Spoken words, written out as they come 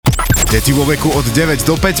Deti vo veku od 9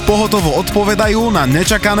 do 5 pohotovo odpovedajú na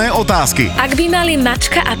nečakané otázky. Ak by mali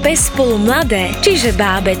mačka a pes spolu mladé, čiže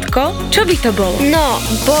bábätko, čo by to bolo? No,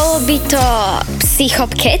 bol by to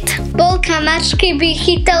psychopket. Polka mačky by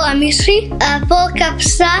chytala myši a polka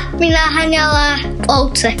psa by naháňala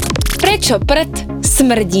ovce. Prečo prd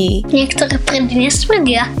smrdí? Niektoré prdy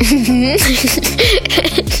nesmrdia.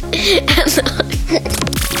 Áno.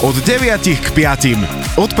 Od 9 k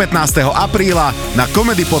 5. Od 15. apríla na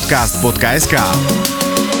comedypodcast.sk.